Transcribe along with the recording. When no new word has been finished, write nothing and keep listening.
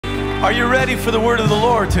Are you ready for the word of the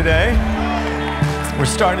Lord today? We're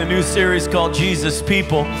starting a new series called Jesus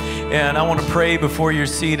People, and I want to pray before you're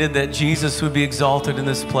seated that Jesus would be exalted in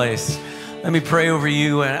this place. Let me pray over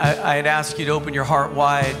you, and I'd ask you to open your heart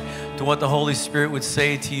wide to what the Holy Spirit would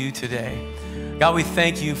say to you today. God, we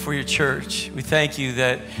thank you for your church. We thank you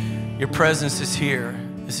that your presence is here.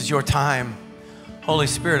 This is your time. Holy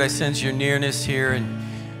Spirit, I sense your nearness here, and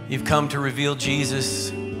you've come to reveal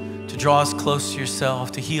Jesus, to draw us close to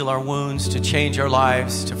yourself, to heal our wounds, to change our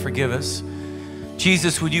lives, to forgive us.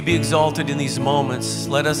 Jesus, would you be exalted in these moments?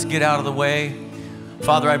 Let us get out of the way.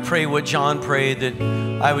 Father, I pray what John prayed, that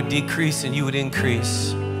I would decrease and you would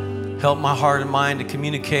increase. Help my heart and mind to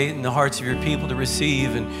communicate in the hearts of your people to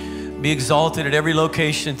receive, and be exalted at every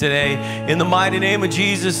location today. In the mighty name of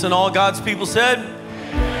Jesus, and all God's people said,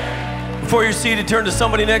 before you're seated, turn to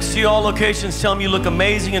somebody next to you, all locations, tell them you look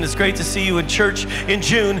amazing and it's great to see you in church in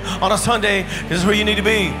June on a Sunday. This is where you need to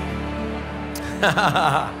be.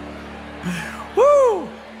 Woo!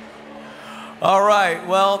 All right,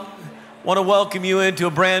 well, I want to welcome you into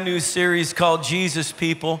a brand new series called Jesus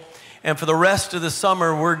People. And for the rest of the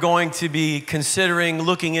summer, we're going to be considering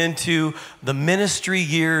looking into the ministry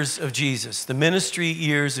years of Jesus. The ministry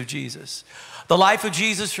years of Jesus. The life of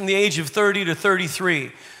Jesus from the age of 30 to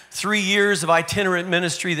 33. 3 years of itinerant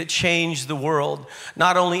ministry that changed the world.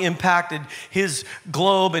 Not only impacted his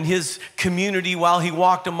globe and his community while he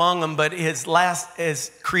walked among them, but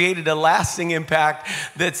has created a lasting impact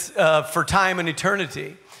that's for time and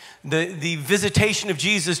eternity. The visitation of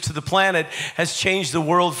Jesus to the planet has changed the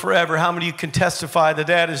world forever. How many of you can testify that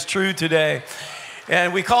that is true today?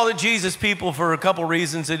 And we call it Jesus People for a couple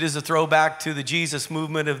reasons. It is a throwback to the Jesus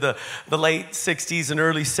movement of the late 60s and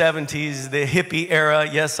early 70s, the hippie era.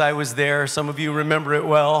 Yes, I was there. Some of you remember it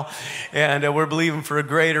well. And we're believing for a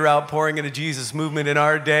greater outpouring of the Jesus movement in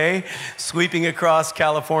our day, sweeping across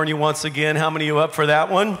California once again. How many of you up for that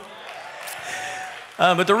one?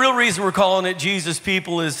 But the real reason we're calling it Jesus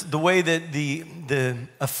People is the way that the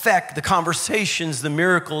effect, the conversations, the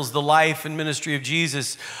miracles, the life and ministry of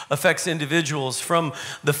Jesus affects individuals, from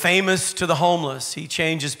the famous to the homeless. He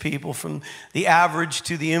changes people, from the average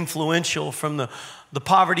to the influential, from the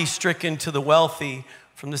poverty-stricken to the wealthy,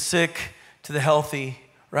 from the sick to the healthy,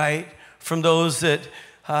 right? From those that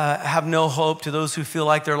have no hope to those who feel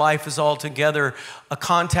like their life is all together. A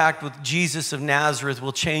contact with Jesus of Nazareth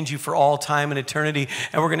will change you for all time and eternity.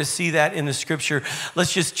 And we're going to see that in the scripture.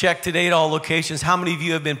 Let's just check today at all locations. How many of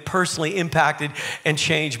you have been personally impacted and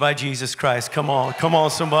changed by Jesus Christ? Come on,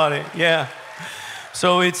 somebody. Yeah.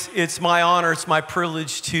 So it's my honor, it's my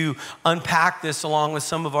privilege to unpack this along with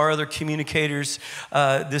some of our other communicators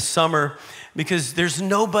this summer, because there's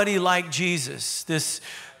nobody like Jesus.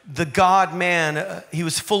 The God-man, he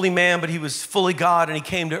was fully man, but he was fully God, and he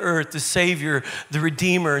came to earth, the Savior, the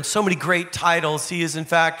Redeemer, and so many great titles. He is, in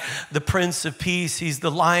fact, the Prince of Peace. He's the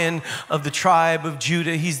Lion of the tribe of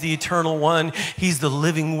Judah. He's the Eternal One. He's the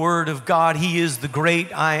living Word of God. He is the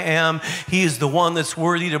great I Am. He is the one that's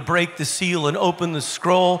worthy to break the seal and open the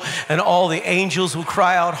scroll, and all the angels will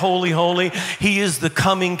cry out, holy, holy. He is the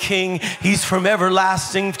coming King. He's from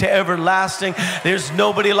everlasting to everlasting. There's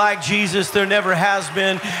nobody like Jesus. There never has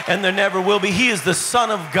been, and there never will be. He is the Son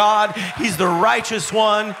of God. He's the righteous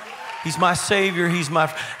one. He's my Savior.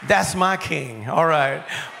 That's my King. All right,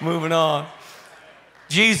 moving on.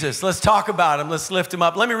 Jesus, let's talk about him. Let's lift him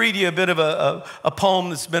up. Let me read you a bit of a poem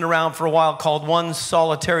that's been around for a while called One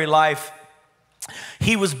Solitary Life.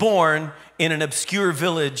 He was born in an obscure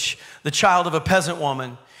village, the child of a peasant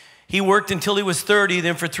woman. He worked until he was 30.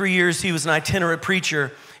 Then for 3 years, he was an itinerant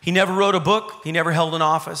preacher. He never wrote a book. He never held an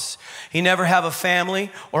office. He never had a family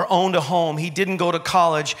or owned a home. He didn't go to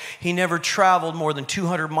college. He never traveled more than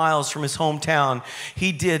 200 miles from his hometown.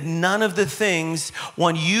 He did none of the things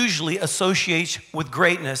one usually associates with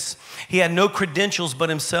greatness. He had no credentials but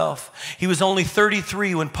himself. He was only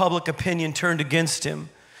 33 when public opinion turned against him.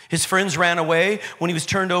 His friends ran away when he was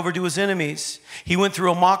turned over to his enemies. He went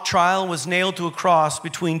through a mock trial and was nailed to a cross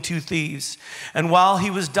between two thieves. And while he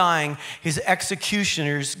was dying, his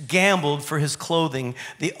executioners gambled for his clothing,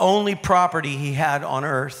 the only property he had on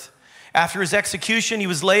earth. After his execution, he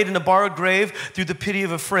was laid in a borrowed grave through the pity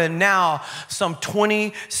of a friend. Now, some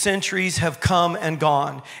 20 centuries have come and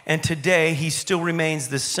gone, and today he still remains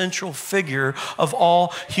the central figure of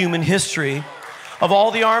all human history. Of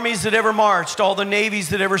all the armies that ever marched, all the navies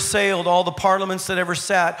that ever sailed, all the parliaments that ever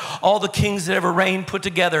sat, all the kings that ever reigned put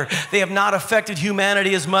together, they have not affected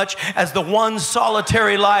humanity as much as the one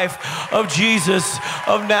solitary life of Jesus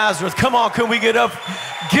of Nazareth. Come on, can we get up?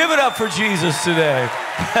 Give it up for Jesus today.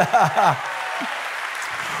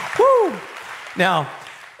 Woo. Now,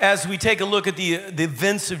 as we take a look at the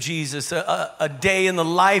events of Jesus, a day in the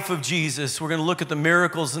life of Jesus, we're going to look at the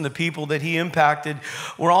miracles and the people that he impacted.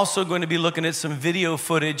 We're also going to be looking at some video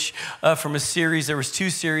footage from a series. There was two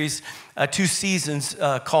seasons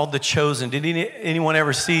called The Chosen. Did anyone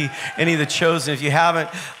ever see any of The Chosen? If you haven't,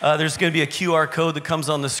 there's going to be a QR code that comes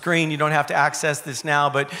on the screen. You don't have to access this now,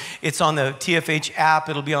 but it's on the TFH app.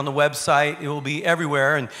 It'll be on the website. It will be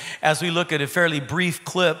everywhere. And as we look at a fairly brief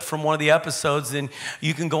clip from one of the episodes, then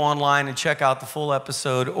you can go online and check out the full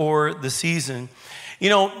episode or the season. You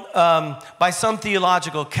know, by some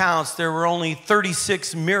theological accounts, there were only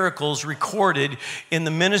 36 miracles recorded in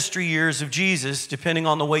the ministry years of Jesus, depending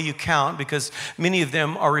on the way you count, because many of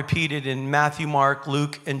them are repeated in Matthew, Mark,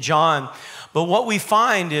 Luke, and John. But what we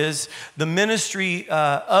find is the ministry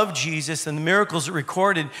of Jesus and the miracles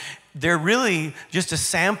recorded, they're really just a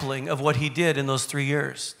sampling of what he did in those 3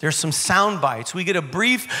 years. There's some sound bites. We get a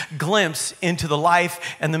brief glimpse into the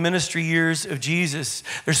life and the ministry years of Jesus.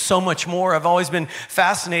 There's so much more. I've always been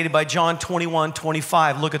fascinated by John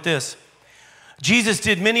 21:25. Look at this. Jesus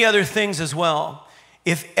did many other things as well.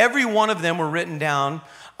 If every one of them were written down,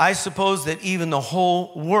 I suppose that even the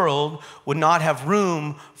whole world would not have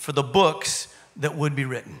room for the books that would be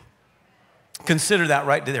written. Consider that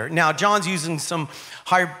right there. Now, John's using some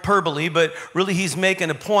hyperbole, but really he's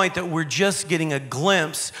making a point that we're just getting a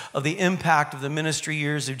glimpse of the impact of the ministry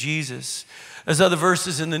years of Jesus. There's other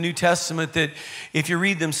verses in the New Testament that if you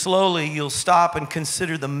read them slowly, you'll stop and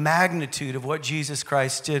consider the magnitude of what Jesus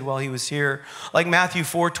Christ did while he was here. Like Matthew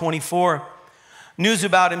 4:24, news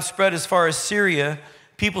about him spread as far as Syria.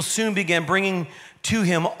 People soon began bringing to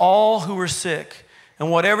him all who were sick, and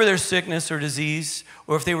whatever their sickness or disease,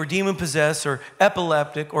 or if they were demon-possessed or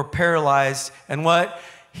epileptic or paralyzed, and what?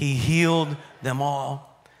 He healed them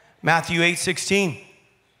all. Matthew 8:16,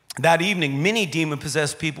 that evening, many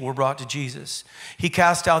demon-possessed people were brought to Jesus. He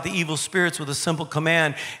cast out the evil spirits with a simple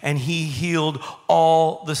command, and he healed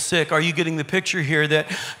all the sick. Are you getting the picture here that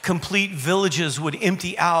complete villages would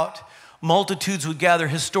empty out? Multitudes would gather.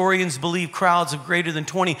 Historians believe crowds of greater than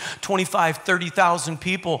 20, 25, 30,000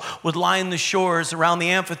 people would line the shores around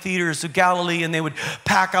the amphitheaters of Galilee, and they would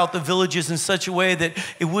pack out the villages in such a way that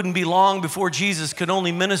it wouldn't be long before Jesus could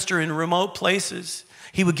only minister in remote places.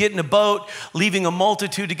 He would get in a boat, leaving a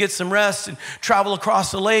multitude to get some rest and travel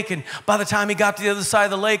across the lake. And by the time he got to the other side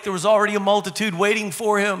of the lake, there was already a multitude waiting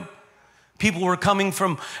for him. People were coming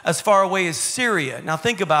from as far away as Syria. Now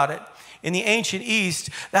think about it. In the ancient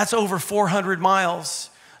East, that's over 400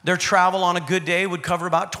 miles. Their travel on a good day would cover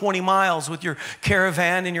about 20 miles with your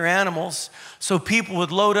caravan and your animals. So people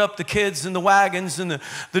would load up the kids in the wagons and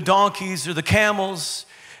the donkeys or the camels,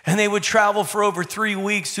 and they would travel for over 3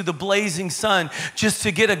 weeks through the blazing sun just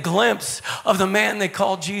to get a glimpse of the man they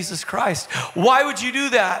called Jesus Christ. Why would you do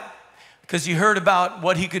that? Because you heard about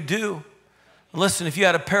what he could do. Listen, if you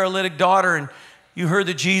had a paralytic daughter and you heard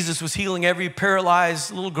that Jesus was healing every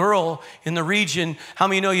paralyzed little girl in the region, how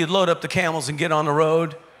many know you'd load up the camels and get on the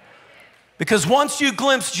road? Because once you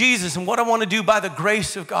glimpse Jesus, and what I want to do by the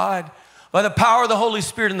grace of God, by the power of the Holy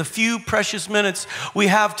Spirit in the few precious minutes we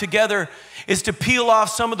have together, is to peel off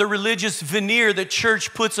some of the religious veneer that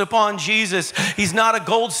church puts upon Jesus. He's not a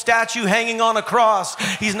gold statue hanging on a cross.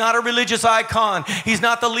 He's not a religious icon. He's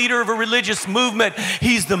not the leader of a religious movement.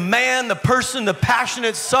 He's the man, the person, the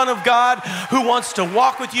passionate Son of God who wants to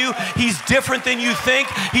walk with you. He's different than you think.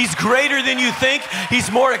 He's greater than you think. He's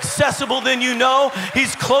more accessible than you know.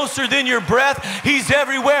 He's closer than your breath. He's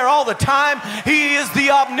everywhere all the time. He is the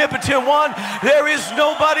omnipotent one. There is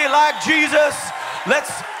nobody like Jesus.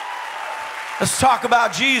 Let's talk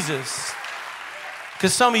about Jesus.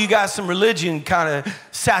 Because some of you got some religion kind of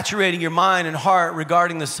saturating your mind and heart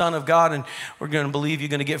regarding the Son of God, and we're going to believe you're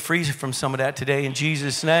going to get free from some of that today in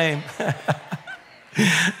Jesus' name.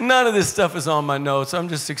 None of this stuff is on my notes. I'm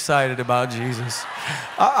just excited about Jesus.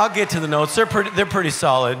 I'll get to the notes. They're pretty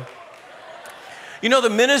solid. You know,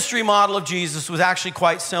 the ministry model of Jesus was actually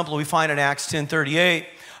quite simple. We find in Acts 10:38.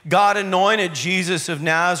 God anointed Jesus of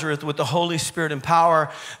Nazareth with the Holy Spirit and power.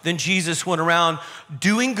 Then Jesus went around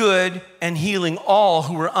doing good and healing all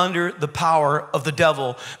who were under the power of the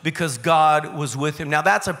devil because God was with him. Now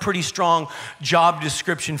that's a pretty strong job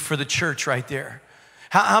description for the church right there.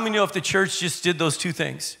 How many know if the church just did those two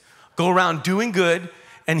things, go around doing good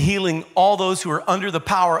and healing all those who are under the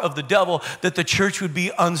power of the devil, that the church would be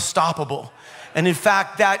unstoppable? And in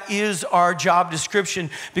fact, that is our job description,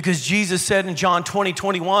 because Jesus said in John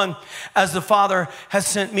 20:21, as the Father has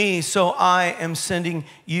sent me, so I am sending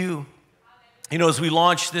you. You know, as we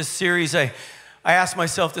launch this series, I asked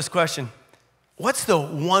myself this question: what's the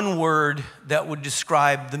one word that would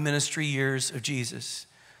describe the ministry years of Jesus?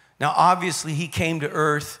 Now, obviously, he came to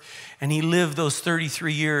earth and he lived those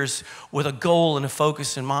 33 years with a goal and a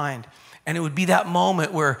focus in mind. And it would be that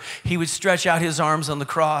moment where he would stretch out his arms on the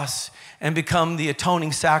cross and become the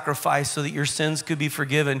atoning sacrifice so that your sins could be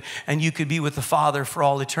forgiven and you could be with the Father for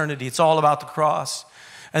all eternity. It's all about the cross.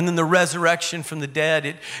 And then the resurrection from the dead,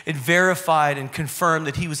 it verified and confirmed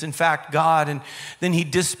that he was in fact God. And then he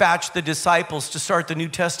dispatched the disciples to start the New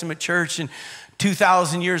Testament church. And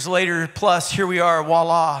 2,000 years later plus, here we are,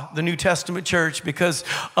 voila, the New Testament church because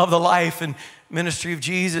of the life and ministry of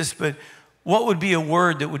Jesus. But what would be a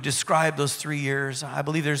word that would describe those 3 years? I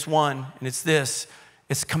believe there's one, and it's this.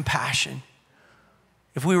 It's compassion.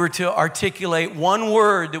 If we were to articulate one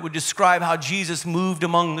word that would describe how Jesus moved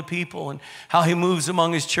among the people and how he moves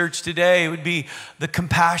among his church today, it would be the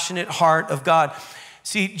compassionate heart of God.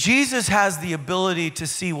 See, Jesus has the ability to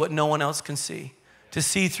see what no one else can see, to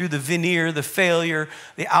see through the veneer, the failure,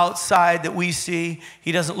 the outside that we see.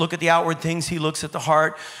 He doesn't look at the outward things, he looks at the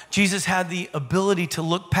heart. Jesus had the ability to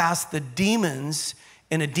look past the demons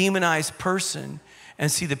in a demonized person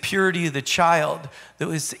and see the purity of the child that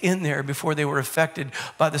was in there before they were affected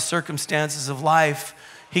by the circumstances of life.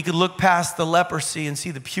 He could look past the leprosy and see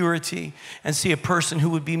the purity and see a person who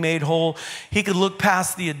would be made whole. He could look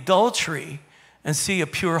past the adultery and see a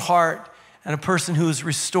pure heart and a person who is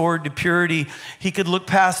restored to purity. He could look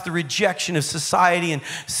past the rejection of society and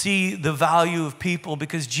see the value of people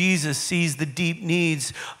because Jesus sees the deep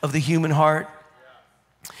needs of the human heart.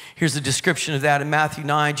 Here's a description of that in Matthew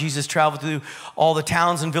 9. Jesus traveled through all the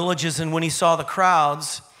towns and villages, and when he saw the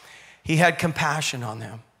crowds, he had compassion on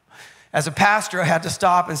them. As a pastor, I had to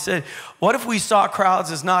stop and say, what if we saw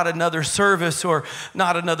crowds as not another service or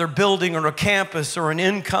not another building or a campus or an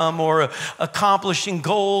income or accomplishing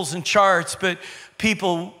goals and charts, but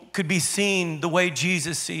people could be seen the way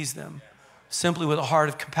Jesus sees them, simply with a heart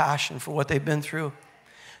of compassion for what they've been through.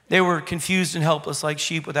 They were confused and helpless like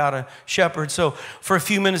sheep without a shepherd. So for a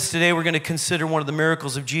few minutes today, we're going to consider one of the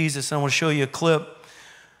miracles of Jesus. And I want to show you a clip.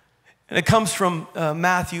 And it comes from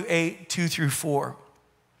Matthew 8, 2 through 4.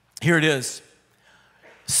 Here it is.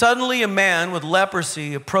 Suddenly a man with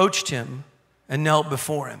leprosy approached him and knelt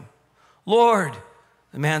before him. Lord,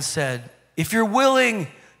 the man said, if you're willing,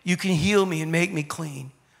 you can heal me and make me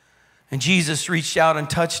clean. And Jesus reached out and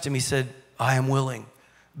touched him. He said, I am willing.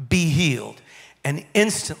 Be healed. And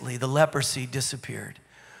instantly the leprosy disappeared.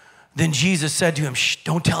 Then Jesus said to him, shh,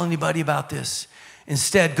 don't tell anybody about this.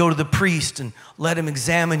 Instead, go to the priest and let him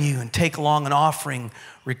examine you and take along an offering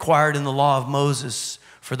required in the law of Moses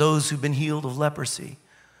for those who've been healed of leprosy.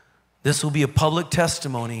 This will be a public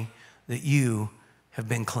testimony that you have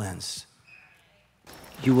been cleansed.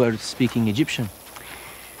 You were speaking Egyptian.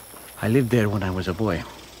 I lived there when I was a boy.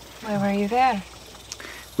 Why were you there?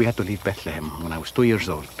 We had to leave Bethlehem when I was 2 years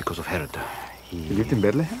old because of Herod. You lived in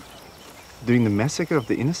Bethlehem? During the massacre of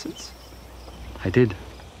the innocents? I did.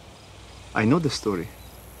 I know the story.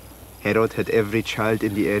 Herod had every child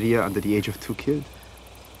in the area under the age of 2 killed.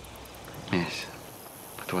 Yes,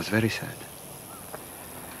 but it was very sad.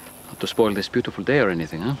 Not to spoil this beautiful day or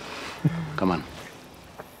anything, huh? Come on.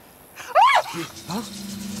 Huh?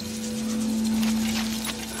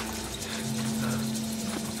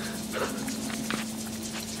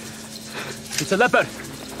 It's a leper.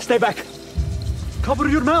 Stay back. Cover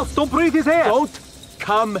your mouth. Don't breathe his air. Don't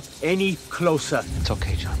come any closer. It's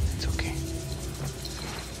okay, John. It's okay.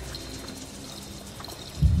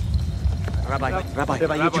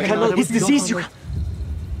 Rabbi, you cannot. His disease. You.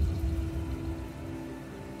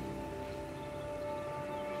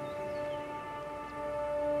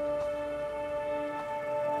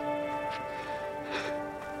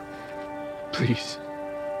 Please.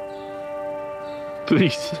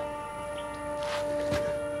 Please.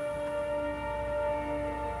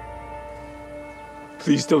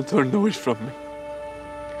 Please don't turn away from me.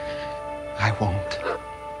 I won't.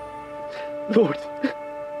 Lord,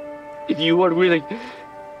 if you are willing,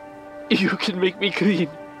 you can make me clean.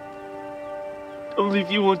 Only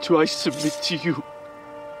if you want to, I submit to you.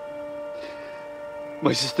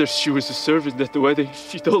 My sister, she was a servant at the wedding.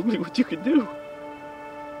 She told me what you can do.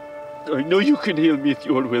 I know you can heal me if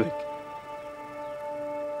you are willing.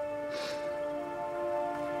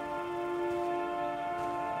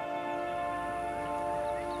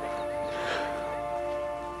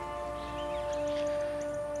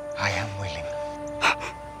 I am willing.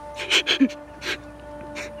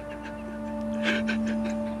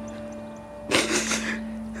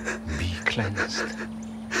 Be cleansed.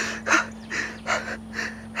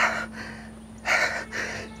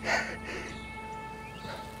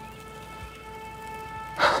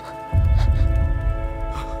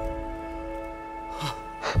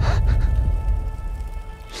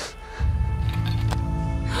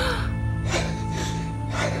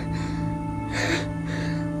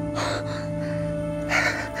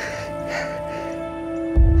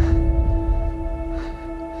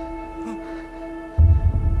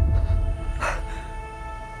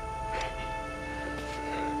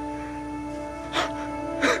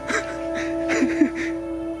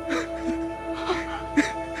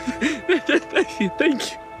 Thank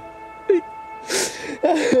you.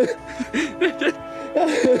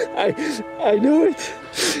 I knew it.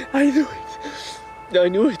 I knew it. I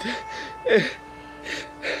knew it.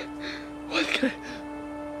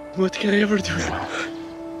 What can I ever do? No.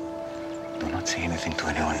 Do not say anything to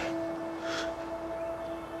anyone.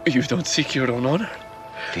 You don't seek your own honor?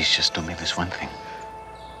 Please just do me this one thing.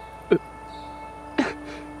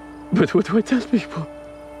 But what do I tell people?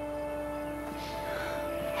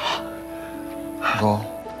 Go.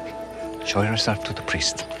 Show yourself to the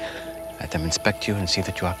priest. Let them inspect you and see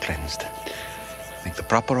that you are cleansed. Make the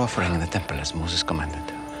proper offering in the temple as Moses commanded.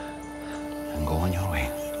 And go on your way.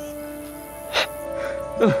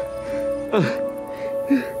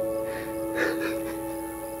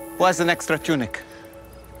 Who has an extra tunic?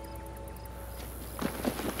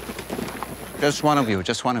 Just one of you,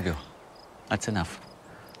 just one of you. That's enough.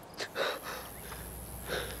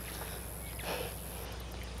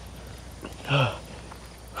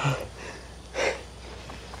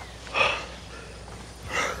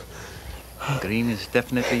 Green is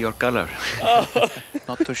definitely your color.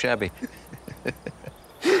 Not too shabby.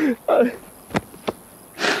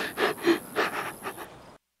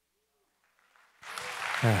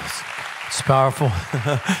 It's powerful.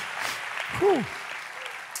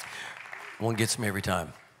 One gets me every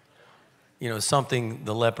time. You know, something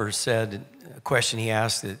the leper said, a question he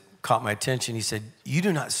asked that caught my attention. He said, you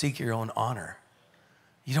do not seek your own honor.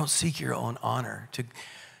 You don't seek your own honor.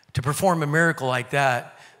 To perform a miracle like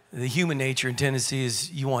that, the human nature and tendency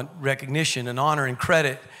is you want recognition and honor and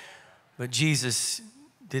credit, but Jesus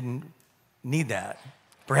didn't need that.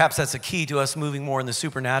 Perhaps that's a key to us moving more in the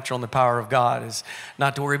supernatural and the power of God, is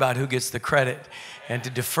not to worry about who gets the credit and to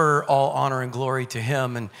defer all honor and glory to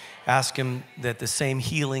him and ask him that the same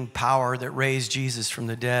healing power that raised Jesus from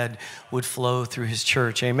the dead would flow through his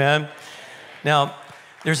church. Amen? Now,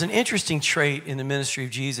 there's an interesting trait in the ministry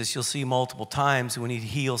of Jesus. You'll see multiple times when he'd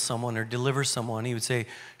heal someone or deliver someone, he would say,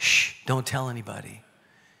 shh, don't tell anybody.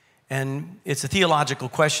 And it's a theological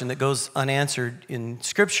question that goes unanswered in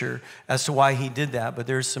Scripture as to why he did that, but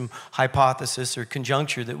there's some hypothesis or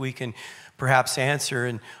conjuncture that we can perhaps answer.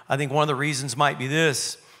 And I think one of the reasons might be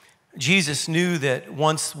this. Jesus knew that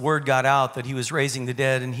once word got out that he was raising the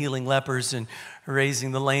dead and healing lepers and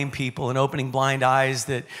raising the lame people and opening blind eyes,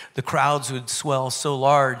 that the crowds would swell so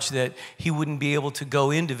large that he wouldn't be able to go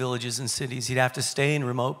into villages and cities. He'd have to stay in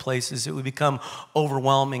remote places. It would become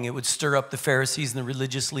overwhelming. It would stir up the Pharisees and the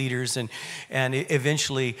religious leaders and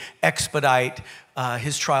eventually expedite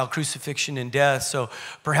his trial, crucifixion, and death. So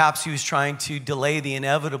perhaps he was trying to delay the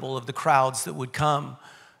inevitable of the crowds that would come.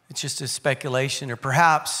 It's just a speculation. Or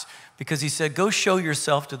perhaps because he said, go show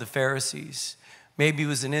yourself to the Pharisees. Maybe it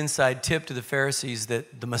was an inside tip to the Pharisees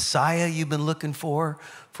that the Messiah you've been looking for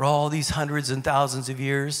all these hundreds and thousands of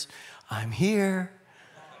years, I'm here.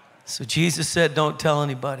 So Jesus said, don't tell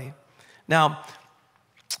anybody. Now,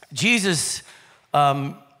 Jesus,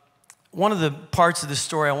 one of the parts of the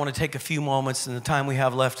story I want to take a few moments in the time we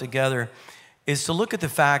have left together is to look at the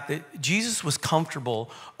fact that Jesus was comfortable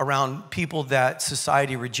around people that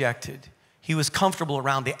society rejected. He was comfortable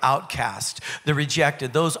around the outcast, the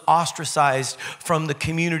rejected, those ostracized from the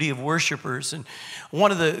community of worshipers. And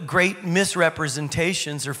one of the great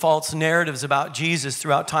misrepresentations or false narratives about Jesus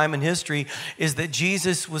throughout time and history is that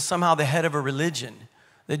Jesus was somehow the head of a religion,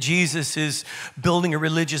 that Jesus is building a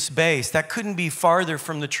religious base. That couldn't be farther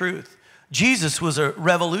from the truth. Jesus was a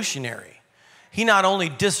revolutionary. He not only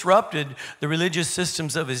disrupted the religious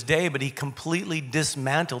systems of his day, but he completely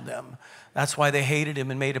dismantled them. That's why they hated him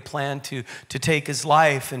and made a plan to take his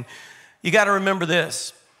life. And you got to remember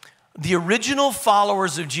this. The original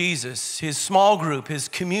followers of Jesus, his small group, his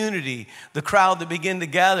community, the crowd that began to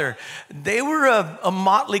gather, they were a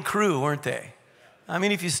motley crew, weren't they? I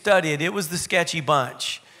mean, if you study it, it was the sketchy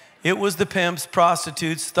bunch. It was the pimps,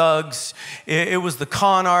 prostitutes, thugs. It was the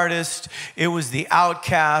con artist. It was the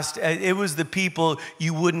outcast. It was the people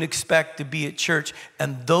you wouldn't expect to be at church.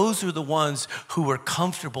 And those are the ones who were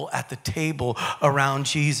comfortable at the table around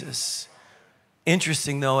Jesus.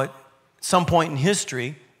 Interesting, though, at some point in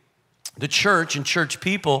history, the church and church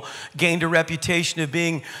people gained a reputation of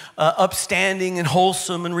being upstanding and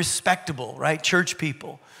wholesome and respectable, right? Church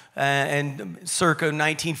people. And circa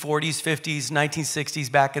 1940s, 50s,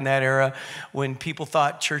 1960s, back in that era, when people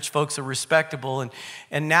thought church folks are respectable.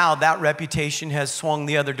 And now that reputation has swung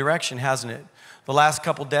the other direction, hasn't it? The last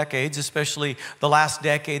couple decades, especially the last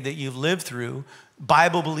decade that you've lived through,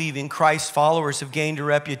 Bible-believing Christ followers have gained a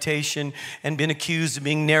reputation and been accused of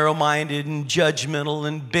being narrow-minded and judgmental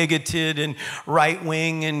and bigoted and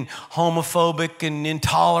right-wing and homophobic and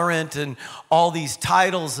intolerant and all these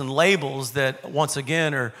titles and labels that, once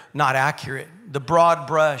again, are not accurate. The broad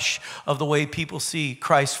brush of the way people see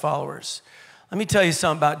Christ followers. Let me tell you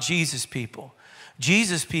something about Jesus people.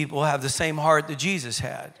 Jesus people have the same heart that Jesus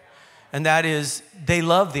had, and that is they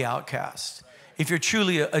love the outcast. If you're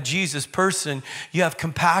truly a Jesus person, you have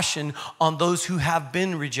compassion on those who have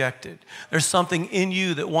been rejected. There's something in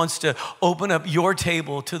you that wants to open up your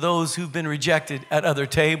table to those who've been rejected at other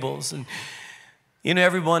tables. And you know,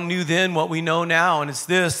 everyone knew then what we know now, and it's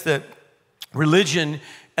this, that religion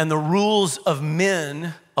and the rules of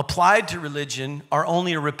men applied to religion are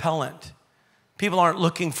only a repellent. People aren't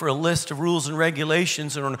looking for a list of rules and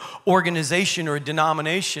regulations or an organization or a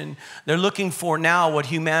denomination. They're looking for now what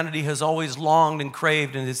humanity has always longed and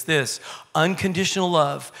craved, and it's this: unconditional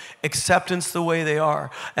love, acceptance the way they are,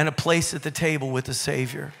 and a place at the table with the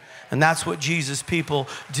Savior. And that's what Jesus people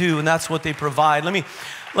do, and that's what they provide. Let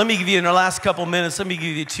me give you, in our last couple minutes, let me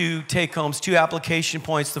give you two take-homes, two application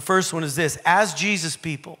points. The first one is this: as Jesus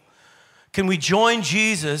people, can we join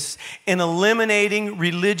Jesus in eliminating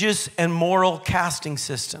religious and moral casting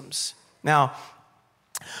systems? Now,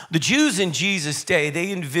 the Jews in Jesus' day,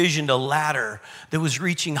 they envisioned a ladder that was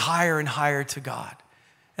reaching higher and higher to God.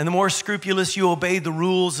 And the more scrupulous you obeyed the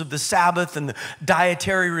rules of the Sabbath and the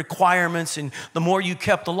dietary requirements, and the more you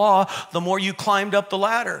kept the law, the more you climbed up the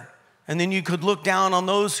ladder. And then you could look down on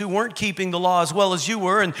those who weren't keeping the law as well as you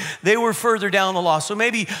were, and they were further down the law. So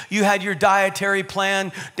maybe you had your dietary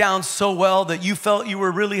plan down so well that you felt you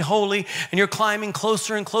were really holy, and you're climbing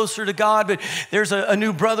closer and closer to God, but there's a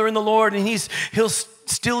new brother in the Lord, and he's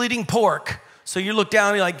still eating pork. So you look down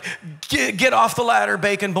and you're like, get off the ladder,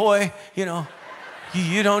 bacon boy. You know,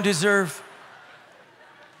 you don't deserve.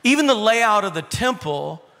 Even the layout of the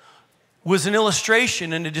temple was an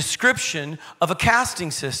illustration and a description of a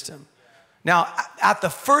casting system. Now, at the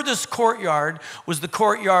furthest courtyard was the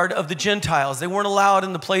courtyard of the Gentiles. They weren't allowed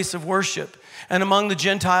in the place of worship. And among the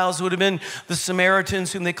Gentiles would have been the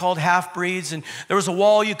Samaritans, whom they called half-breeds, and there was a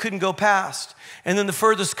wall you couldn't go past. And then the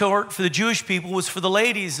furthest court for the Jewish people was for the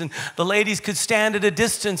ladies, and the ladies could stand at a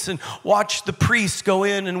distance and watch the priests go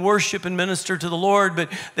in and worship and minister to the Lord,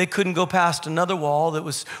 but they couldn't go past another wall that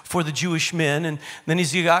was for the Jewish men. And then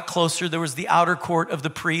as you got closer, there was the outer court of the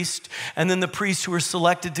priest, and then the priests who were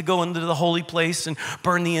selected to go into the holy place and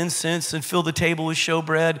burn the incense and fill the table with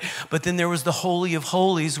showbread. But then there was the Holy of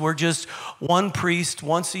Holies, where just one priest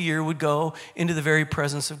once a year would go into the very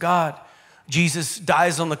presence of God. Jesus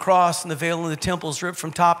dies on the cross, and the veil in the temple is ripped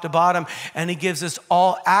from top to bottom, and he gives us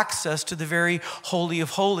all access to the very Holy of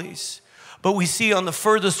Holies. But we see on the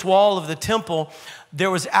furthest wall of the temple,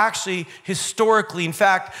 there was actually historically, in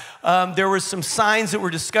fact, there were some signs that were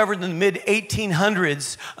discovered in the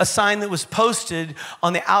mid-1800s, a sign that was posted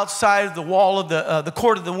on the outside of the wall of the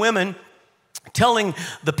court of the women, telling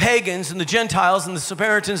the pagans and the Gentiles and the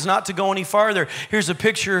Samaritans not to go any farther. Here's a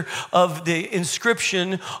picture of the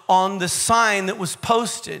inscription on the sign that was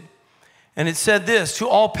posted. And it said this: to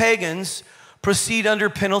all pagans, proceed under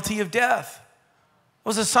penalty of death. It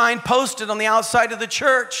was a sign posted on the outside of the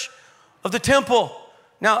church, of the temple.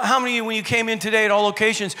 Now, how many of you, when you came in today at all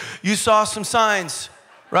locations, you saw some signs,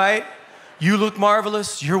 right? You look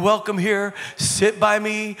marvelous. You're welcome here. Sit by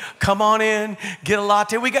me. Come on in. Get a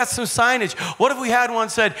latte. We got some signage. What if we had one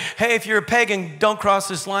said, hey, if you're a pagan, don't cross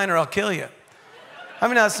this line or I'll kill you? I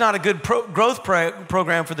mean, that's not a good growth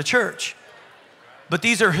program for the church. But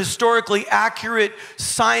these are historically accurate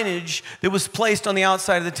signage that was placed on the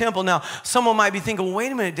outside of the temple. Now, someone might be thinking, well,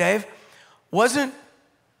 wait a minute, Dave. Wasn't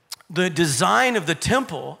the design of the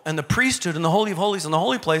temple and the priesthood and the Holy of Holies and the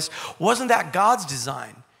holy place, wasn't that God's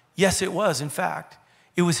design? Yes, it was, in fact.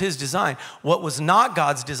 It was his design. What was not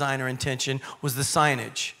God's design or intention was the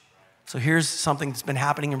signage. So here's something that's been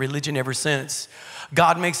happening in religion ever since.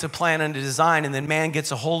 God makes a plan and a design, and then man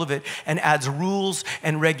gets a hold of it and adds rules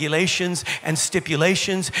and regulations and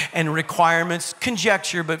stipulations and requirements.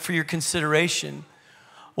 Conjecture, but for your consideration.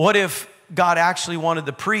 What if God actually wanted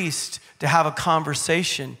the priest to have a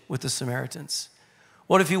conversation with the Samaritans?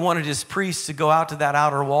 What if he wanted his priests to go out to that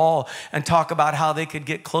outer wall and talk about how they could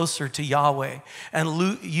get closer to Yahweh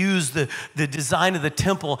and use the design of the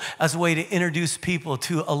temple as a way to introduce people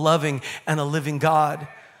to a loving and a living God?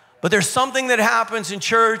 But there's something that happens in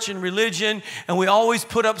church and religion, and we always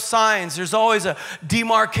put up signs. There's always a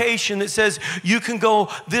demarcation that says you can go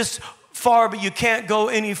this far, but you can't go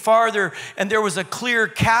any farther. And there was a clear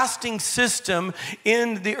casting system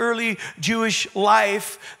in the early Jewish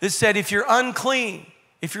life that said if you're unclean,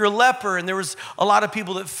 If you're a leper, and there was a lot of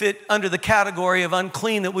people that fit under the category of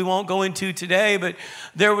unclean that we won't go into today, but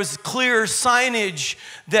there was clear signage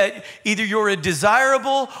that either you're a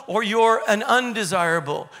desirable or you're an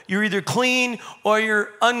undesirable. You're either clean or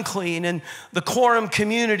you're unclean. And the quorum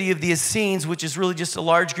community of the Essenes, which is really just a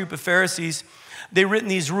large group of Pharisees, they've written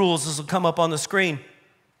these rules. This will come up on the screen.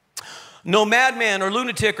 No madman or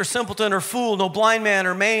lunatic or simpleton or fool, no blind man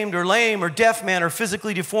or maimed or lame or deaf man or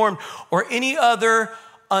physically deformed or any other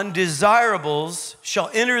undesirables shall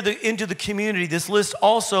enter into the community. This list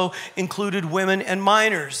also included women and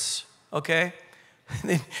minors, okay?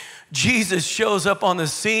 Then Jesus shows up on the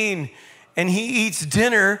scene and he eats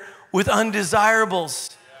dinner with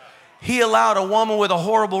undesirables. He allowed a woman with a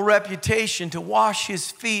horrible reputation to wash his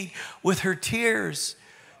feet with her tears.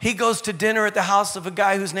 He goes to dinner at the house of a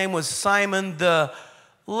guy whose name was Simon the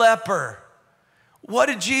leper. What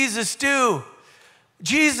did Jesus do?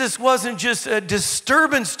 Jesus wasn't just a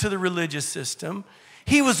disturbance to the religious system.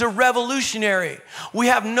 He was a revolutionary. We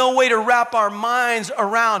have no way to wrap our minds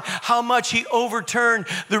around how much he overturned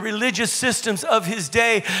the religious systems of his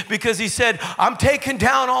day, because he said, I'm taking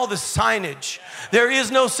down all the signage. There is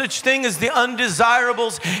no such thing as the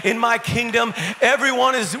undesirables in my kingdom.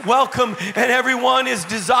 Everyone is welcome and everyone is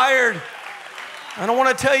desired. And I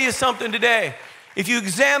want to tell you something today. If you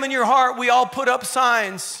examine your heart, we all put up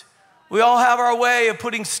signs. We all have our way of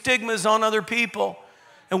putting stigmas on other people.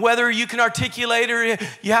 And whether you can articulate or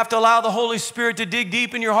you have to allow the Holy Spirit to dig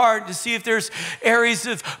deep in your heart to see if there's areas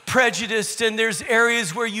of prejudice and there's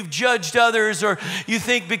areas where you've judged others, or you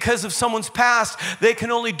think because of someone's past, they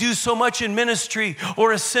can only do so much in ministry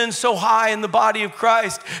or ascend so high in the body of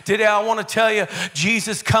Christ. Today, I want to tell you,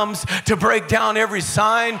 Jesus comes to break down every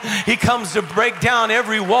sign. He comes to break down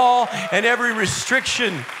every wall and every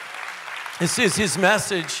restriction. This is his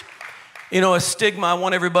message. You know, a stigma, I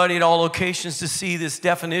want everybody at all locations to see this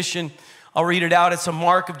definition. I'll read it out. It's a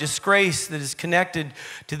mark of disgrace that is connected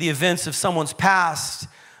to the events of someone's past.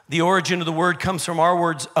 The origin of the word comes from our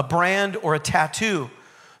words, a brand or a tattoo,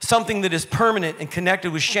 something that is permanent and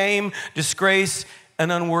connected with shame, disgrace, and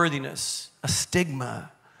unworthiness. A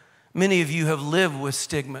stigma. Many of you have lived with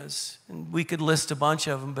stigmas, and we could list a bunch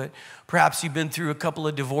of them, but perhaps you've been through a couple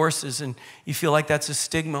of divorces and you feel like that's a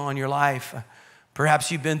stigma on your life.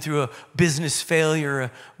 Perhaps you've been through a business failure,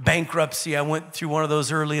 a bankruptcy. I went through one of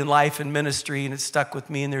those early in life in ministry, and it stuck with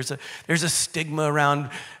me. And there's a stigma around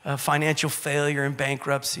financial failure and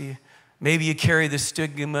bankruptcy. Maybe you carry the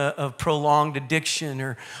stigma of prolonged addiction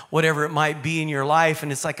or whatever it might be in your life,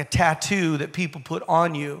 and it's like a tattoo that people put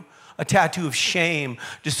on you, a tattoo of shame,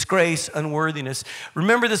 disgrace, unworthiness.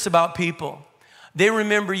 Remember this about people. They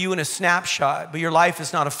remember you in a snapshot, but your life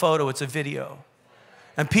is not a photo, it's a video.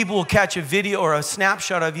 And people will catch a video or a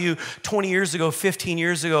snapshot of you 20 years ago, 15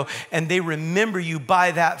 years ago, and they remember you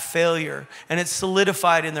by that failure. And it's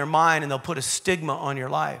solidified in their mind, and they'll put a stigma on your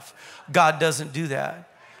life. God doesn't do that.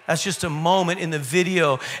 That's just a moment in the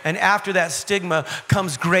video. And after that stigma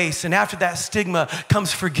comes grace. And after that stigma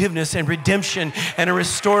comes forgiveness and redemption and a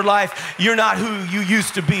restored life. You're not who you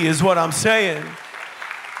used to be, is what I'm saying.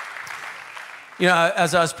 You know,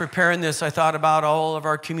 as I was preparing this, I thought about all of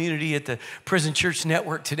our community at the Prison Church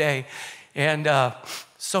Network today. And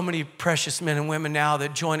so many precious men and women now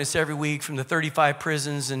that join us every week from the 35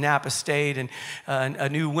 prisons in Napa State. And a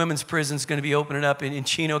new women's prison is going to be opening up in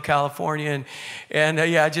Chino, California. And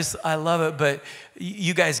yeah, I love it. But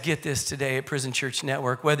you guys get this today at Prison Church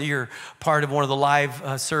Network, whether you're part of one of the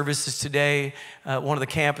live services today, one of the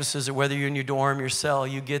campuses, or whether you're in your dorm, your cell,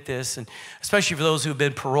 you get this. And especially for those who've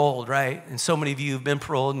been paroled, right? And so many of you have been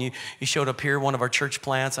paroled, and you showed up here, one of our church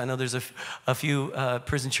plants. I know there's a few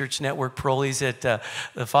Prison Church Network parolees at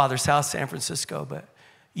the Father's House, San Francisco. But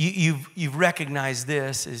you've recognized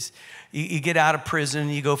this as you get out of prison,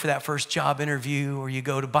 you go for that first job interview, or you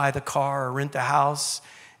go to buy the car or rent the house,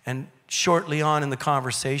 and shortly on in the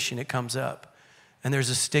conversation, it comes up, and there's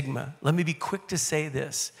a stigma. Let me be quick to say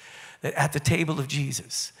this, that at the table of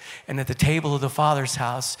Jesus and at the table of the Father's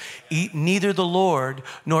house, neither the Lord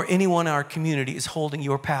nor anyone in our community is holding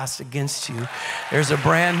your past against you. There's a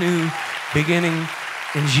brand new beginning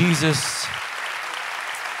in Jesus.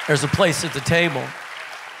 There's a place at the table.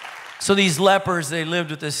 So these lepers, they lived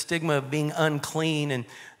with this stigma of being unclean, and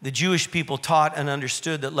the Jewish people taught and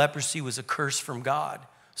understood that leprosy was a curse from God.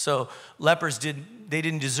 So lepers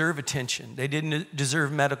didn't deserve attention. They didn't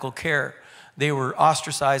deserve medical care. They were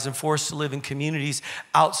ostracized and forced to live in communities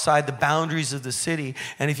outside the boundaries of the city.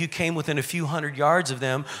 And if you came within a few hundred yards of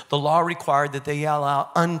them, the law required that they yell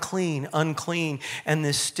out, unclean, unclean. And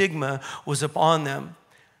this stigma was upon them.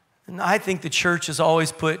 And I think the church has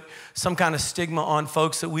always put some kind of stigma on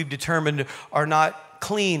folks that we've determined are not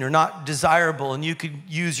clean or not desirable. And you could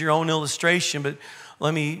use your own illustration, but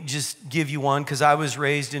let me just give you one, because I was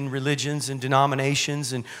raised in religions and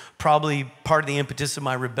denominations, and probably part of the impetus of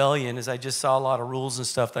my rebellion is I just saw a lot of rules and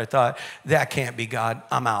stuff that I thought, that can't be God,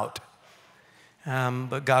 I'm out.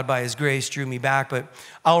 But God, by his grace, drew me back. But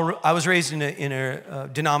I was raised in a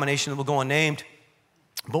denomination that will go unnamed.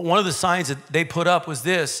 But one of the signs that they put up was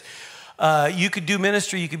this. You could do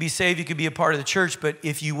ministry, you could be saved, you could be a part of the church, but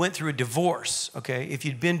if you went through a divorce, okay, if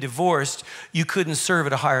you'd been divorced, you couldn't serve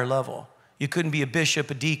at a higher level. You couldn't be a bishop,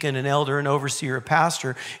 a deacon, an elder, an overseer, a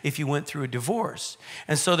pastor if you went through a divorce.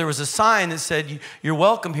 And so there was a sign that said, you're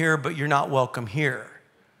welcome here, but you're not welcome here.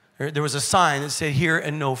 There was a sign that said, here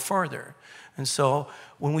and no further. And so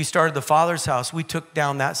when we started the Father's House, we took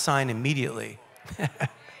down that sign immediately.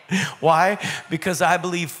 Why? Because I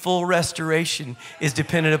believe full restoration is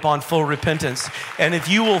dependent upon full repentance. And if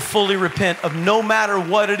you will fully repent of no matter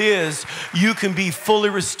what it is, you can be fully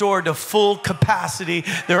restored to full capacity.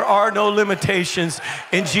 There are no limitations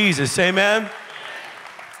in Jesus. Amen?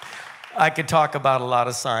 I could talk about a lot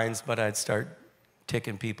of signs, but I'd start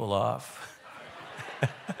ticking people off,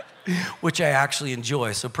 which I actually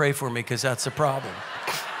enjoy. So pray for me, because that's the problem.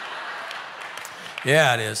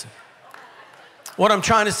 Yeah, it is. What I'm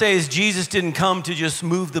trying to say is Jesus didn't come to just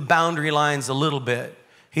move the boundary lines a little bit.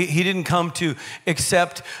 He didn't come to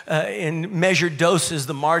accept in measured doses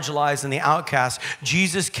the marginalized and the outcast.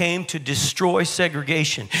 Jesus came to destroy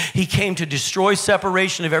segregation. He came to destroy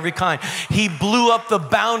separation of every kind. He blew up the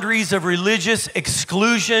boundaries of religious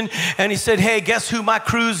exclusion, and he said, hey, guess who my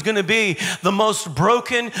crew's gonna be? The most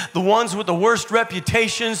broken, the ones with the worst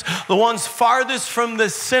reputations, the ones farthest from the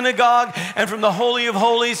synagogue and from the Holy of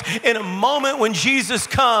Holies. In a moment when Jesus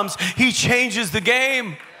comes, he changes the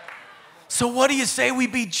game. So what do you say we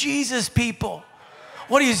be Jesus people?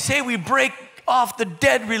 What do you say we break off the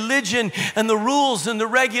dead religion and the rules and the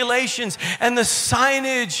regulations and the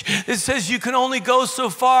signage that says you can only go so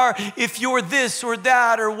far if you're this or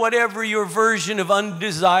that or whatever your version of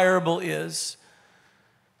undesirable is?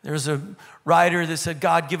 There's a writer that said,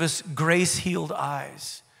 God, give us grace-healed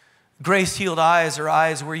eyes. Grace-healed eyes are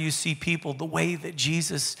eyes where you see people the way that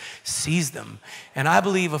Jesus sees them. And I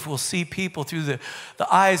believe if we'll see people through the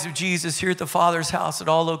eyes of Jesus here at the Father's house at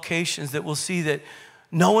all locations, that we'll see that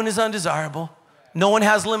no one is undesirable. No one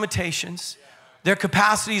has limitations. Their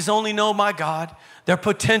capacities only know my God. Their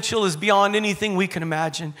potential is beyond anything we can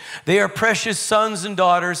imagine. They are precious sons and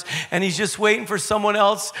daughters, and he's just waiting for someone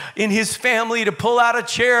else in his family to pull out a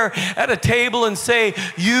chair at a table and say,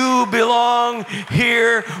 you belong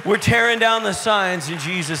here. We're tearing down the signs in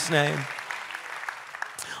Jesus' name.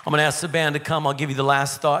 I'm gonna ask the band to come. I'll give you the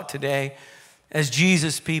last thought today. As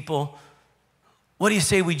Jesus people, what do you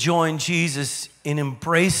say we join Jesus in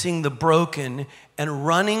embracing the broken and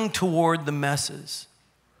running toward the messes?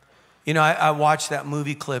 You know, I watched that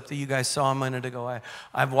movie clip that you guys saw a minute ago.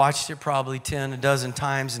 I've watched it probably 10 a dozen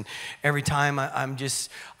times, and every time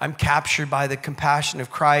I'm captured by the compassion of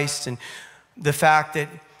Christ and the fact that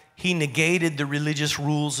he negated the religious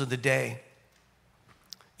rules of the day.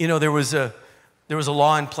 You know, there was a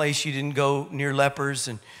law in place, you didn't go near lepers,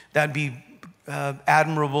 and that'd be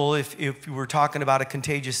admirable if you were talking about a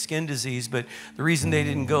contagious skin disease, but the reason they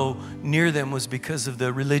didn't go near them was because of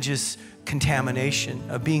the religious contamination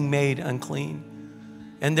of being made unclean.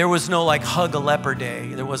 And there was no like hug a leper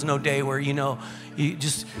day. There was no day where,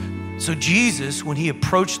 so Jesus, when he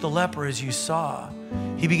approached the leper, as you saw,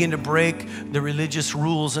 he began to break the religious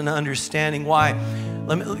rules and understanding. Why?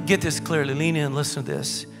 Let me get this clearly. Lean in and listen to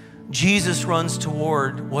this. Jesus runs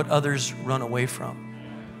toward what others run away from.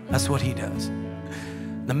 That's what he does.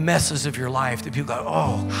 The messes of your life that people go,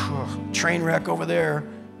 oh, train wreck over there.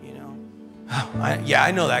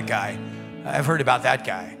 I know that guy. I've heard about that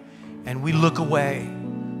guy. And we look away.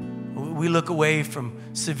 We look away from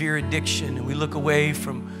severe addiction, and we look away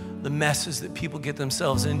from the messes that people get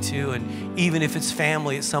themselves into. And even if it's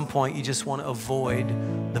family, at some point, you just want to avoid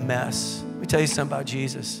the mess. Let me tell you something about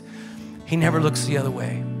Jesus. He never looks the other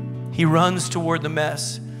way. He runs toward the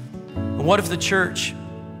mess. And what if the church,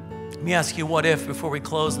 let me ask you what if before we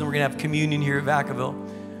close, and then we're going to have communion here at Vacaville.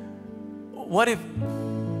 What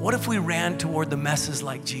if we ran toward the messes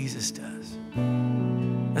like Jesus does?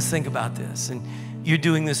 Let's think about this. And you're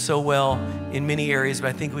doing this so well in many areas, but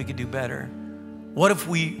I think we could do better. What if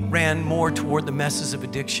we ran more toward the messes of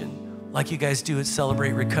addiction, like you guys do at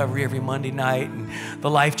Celebrate Recovery every Monday night and the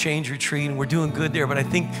Life Change Retreat, and we're doing good there, but I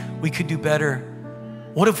think we could do better.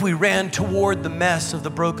 What if we ran toward the mess of the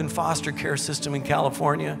broken foster care system in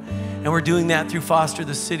California? And we're doing that through Foster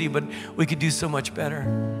the City, but we could do so much better.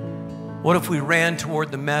 What if we ran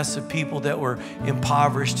toward the mess of people that were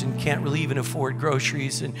impoverished and can't really even afford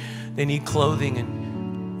groceries and they need clothing?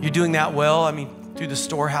 And you're doing that well. I mean, through the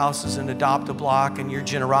storehouses and Adopt a Block, and your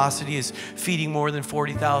generosity is feeding more than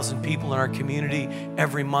 40,000 people in our community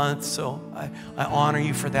every month. So I honor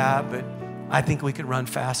you for that, but I think we could run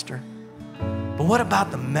faster. But what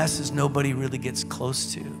about the messes nobody really gets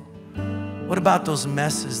close to? What about those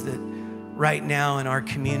messes that right now in our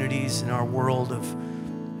communities, in our world of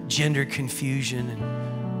gender confusion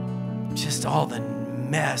and just all the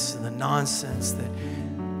mess and the nonsense that,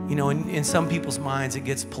 you know, in some people's minds it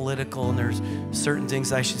gets political, and there's certain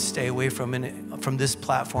things I should stay away from. And from this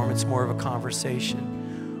platform, it's more of a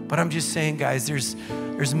conversation. But I'm just saying, guys, there's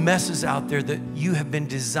messes out there that you have been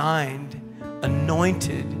designed,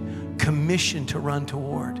 anointed, commissioned to run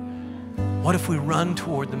toward. What if we run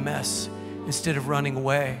toward the mess instead of running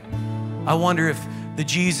away? I wonder if the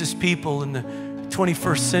Jesus people in the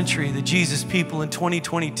 21st century, the Jesus people in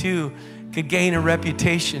 2022 could gain a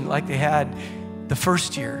reputation like they had the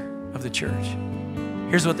first year of the church.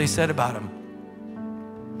 Here's what they said about him.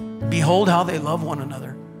 Behold how they love one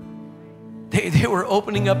another. They were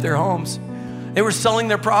opening up their homes. They were selling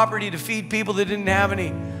their property to feed people that didn't have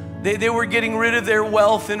any. They were getting rid of their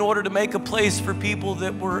wealth in order to make a place for people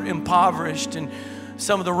that were impoverished. And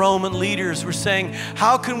some of the Roman leaders were saying,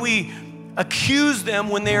 how can we accuse them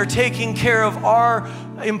when they are taking care of our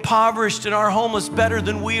impoverished and our homeless better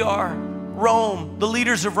than we are? Rome, the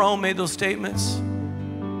leaders of Rome made those statements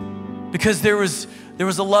because there was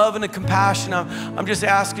a love and a compassion. I'm just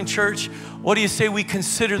asking, church, what do you say we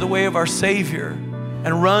consider the way of our Savior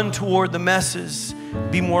and run toward the messes,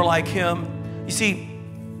 be more like him? You see,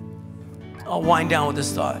 I'll wind down with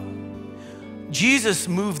this thought. Jesus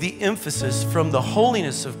moved the emphasis from the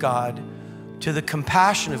holiness of God to the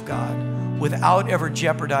compassion of God without ever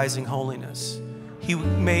jeopardizing holiness. He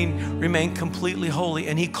remained completely holy,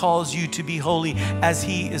 and he calls you to be holy as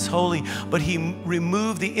he is holy. But he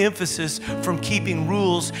removed the emphasis from keeping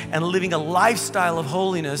rules and living a lifestyle of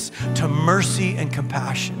holiness to mercy and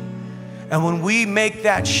compassion. And when we make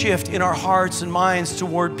that shift in our hearts and minds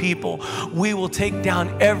toward people, we will take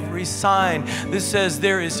down every sign that says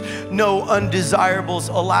there is no undesirables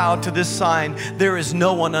allowed to this sign. There is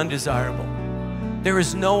no one undesirable. There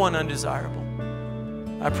is no one undesirable.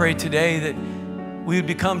 I pray today that we would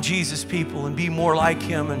become Jesus people and be more like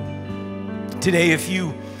him. And today, if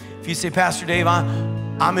you say, Pastor Dave,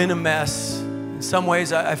 I'm in a mess. In some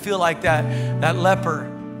ways, I feel like that leper.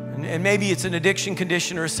 And maybe it's an addiction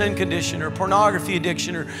condition or a sin condition or a pornography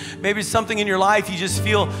addiction, or maybe it's something in your life you just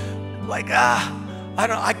feel like,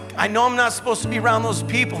 I know I'm not supposed to be around those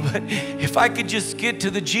people, but if I could just get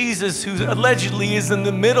to the Jesus who allegedly is in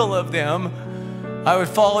the middle of them, I would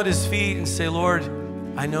fall at his feet and say, Lord,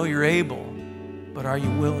 I know you're able, but are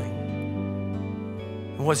you willing?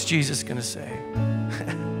 And what's Jesus gonna say?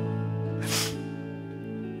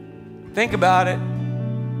 Think about it.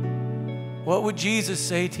 What would Jesus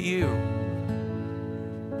say to you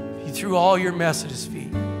if you threw all your mess at his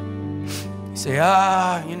feet? You say,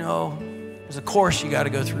 there's a course you got to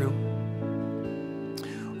go through.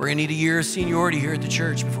 We're going to need a year of seniority here at the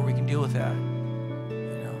church before we can deal with that.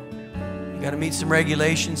 You got to meet some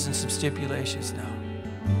regulations and some stipulations now.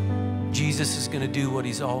 Jesus is going to do what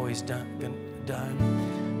he's always done.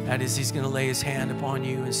 That is, he's going to lay his hand upon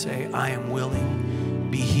you and say, I am willing,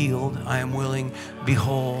 be healed. I am willing, be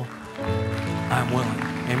whole. I'm willing.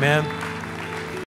 Amen.